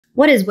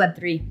What is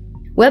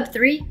Web3?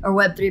 Web3, or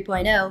Web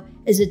 3.0,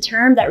 is a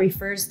term that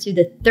refers to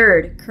the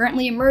third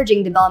currently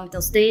emerging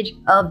developmental stage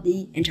of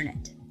the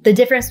internet. The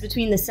difference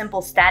between the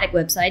simple static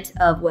websites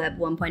of Web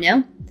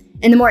 1.0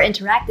 and the more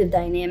interactive,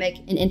 dynamic,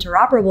 and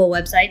interoperable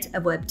websites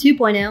of Web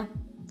 2.0.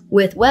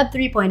 With Web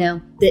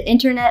 3.0, the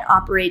internet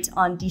operates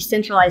on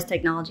decentralized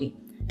technology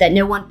that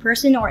no one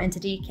person or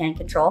entity can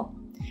control,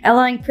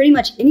 allowing pretty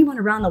much anyone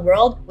around the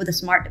world with a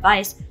smart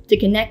device to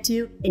connect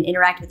to and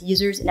interact with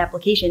users and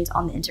applications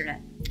on the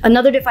internet.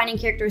 Another defining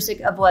characteristic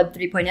of Web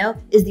 3.0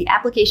 is the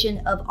application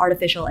of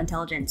artificial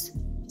intelligence.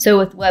 So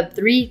with Web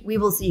 3, we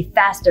will see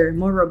faster,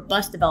 more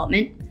robust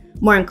development,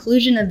 more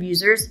inclusion of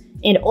users,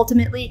 and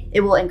ultimately,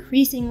 it will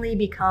increasingly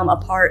become a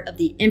part of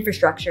the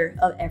infrastructure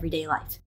of everyday life.